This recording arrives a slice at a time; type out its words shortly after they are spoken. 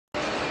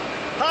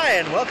Hi,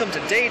 and welcome to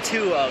day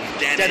 2 of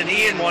Dead and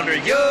Ian Wander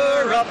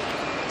Europe.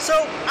 So,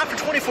 after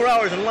 24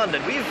 hours in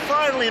London, we've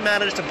finally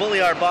managed to bully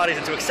our bodies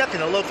into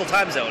accepting the local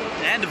time zone.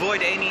 And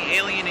avoid any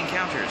alien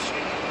encounters.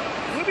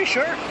 Can we be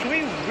sure? Can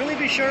we really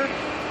be sure?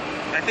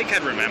 I think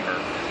I'd remember.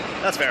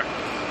 That's fair.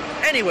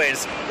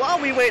 Anyways, while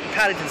we wait at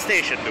Paddington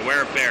Station,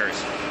 Beware of bears.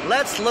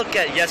 let's look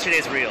at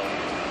yesterday's reel.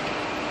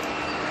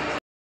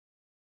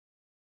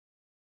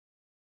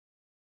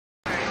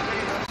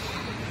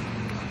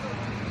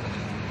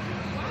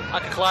 I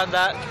could climb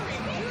that.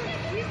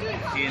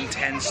 He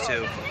intends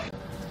to.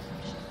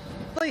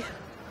 Really?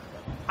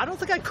 I don't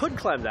think I could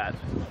climb that.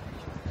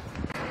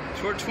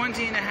 Toward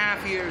 20 and a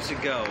half years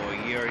ago,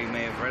 a year you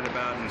may have read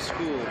about in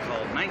school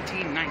called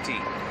 1990,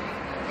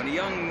 when a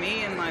young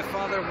me and my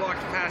father walked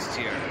past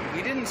here.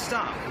 We didn't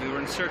stop. We were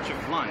in search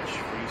of lunch.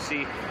 For you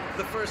see, for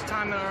the first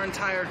time in our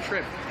entire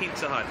trip,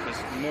 Pizza Hut was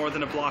more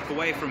than a block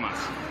away from us.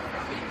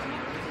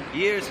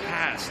 Years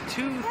passed.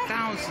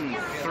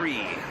 2003.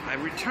 I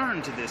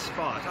returned to this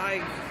spot.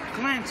 I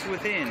glanced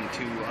within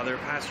to other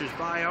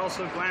passers-by. I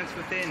also glanced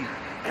within.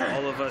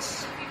 All of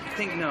us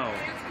think no,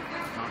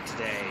 not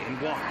today, and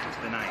walked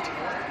into the night.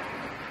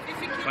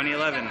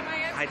 2011.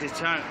 I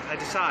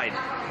decide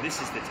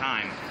this is the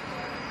time.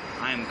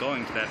 I am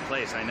going to that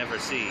place I never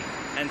see.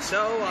 And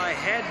so I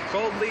head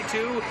boldly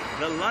to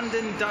the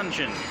London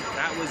Dungeon.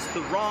 That was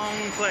the wrong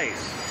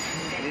place.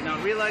 I did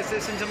not realize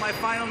this until my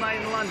final night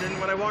in London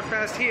when I walked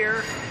past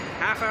here,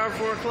 half hour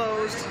before it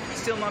closed,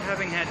 still not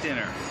having had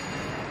dinner.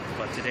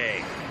 But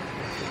today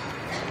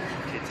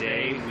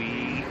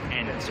we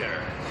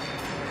enter.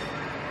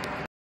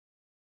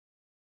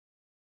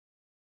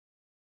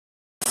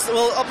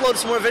 We'll upload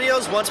some more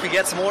videos once we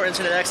get some more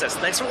internet access.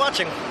 Thanks for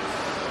watching.